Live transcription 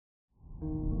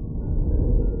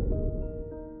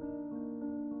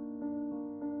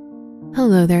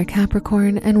Hello there,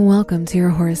 Capricorn, and welcome to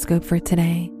your horoscope for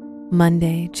today,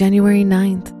 Monday, January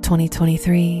 9th,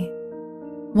 2023.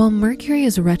 While Mercury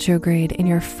is retrograde in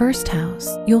your first house,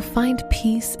 you'll find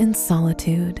peace in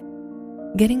solitude.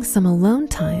 Getting some alone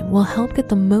time will help get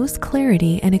the most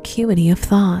clarity and acuity of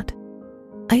thought.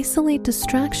 Isolate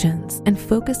distractions and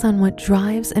focus on what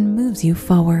drives and moves you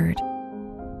forward.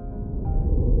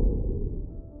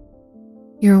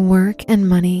 Your work and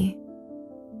money.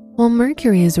 While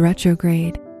Mercury is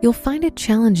retrograde, you'll find it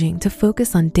challenging to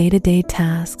focus on day-to-day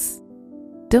tasks.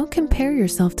 Don't compare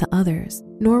yourself to others,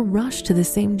 nor rush to the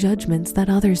same judgments that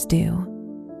others do.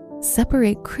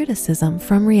 Separate criticism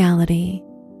from reality.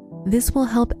 This will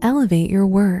help elevate your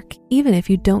work, even if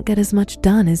you don't get as much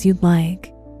done as you'd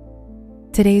like.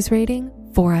 Today's rating,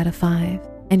 4 out of 5,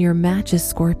 and your match is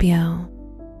Scorpio.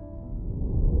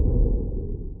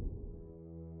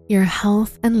 Your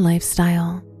health and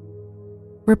lifestyle.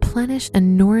 Replenish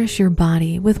and nourish your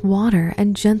body with water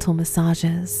and gentle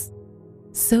massages.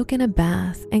 Soak in a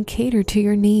bath and cater to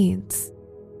your needs.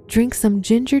 Drink some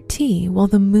ginger tea while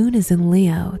the moon is in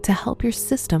Leo to help your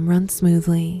system run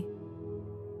smoothly.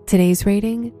 Today's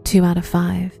rating, 2 out of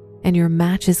 5, and your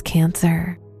match is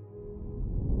Cancer.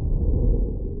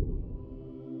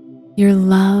 Your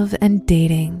love and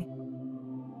dating.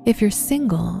 If you're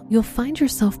single, you'll find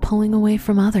yourself pulling away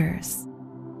from others.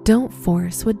 Don't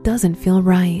force what doesn't feel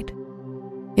right.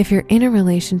 If you're in a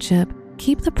relationship,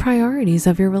 keep the priorities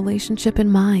of your relationship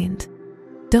in mind.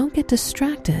 Don't get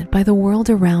distracted by the world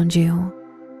around you.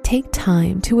 Take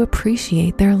time to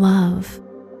appreciate their love.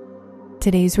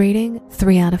 Today's rating,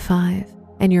 3 out of 5,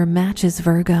 and your match is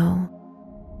Virgo.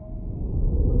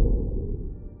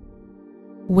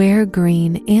 Wear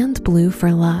green and blue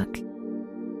for luck.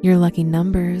 Your lucky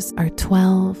numbers are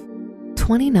 12,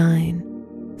 29,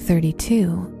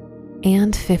 32,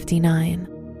 and 59.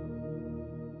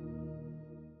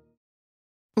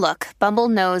 Look, Bumble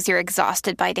knows you're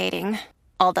exhausted by dating.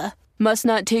 All the must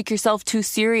not take yourself too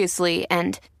seriously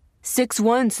and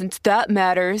 6'1" since that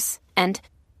matters. And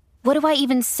what do I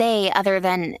even say other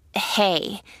than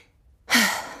hey?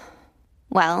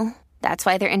 Well, that's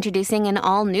why they're introducing an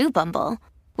all-new Bumble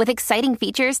with exciting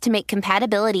features to make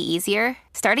compatibility easier,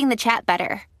 starting the chat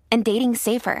better, and dating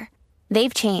safer.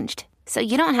 They've changed, so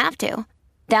you don't have to.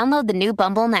 Download the new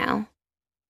Bumble now.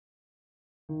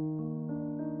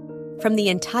 From the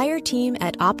entire team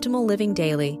at Optimal Living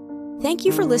Daily, thank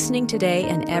you for listening today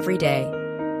and every day.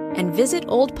 And visit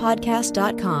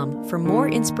oldpodcast.com for more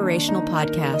inspirational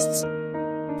podcasts.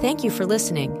 Thank you for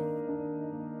listening.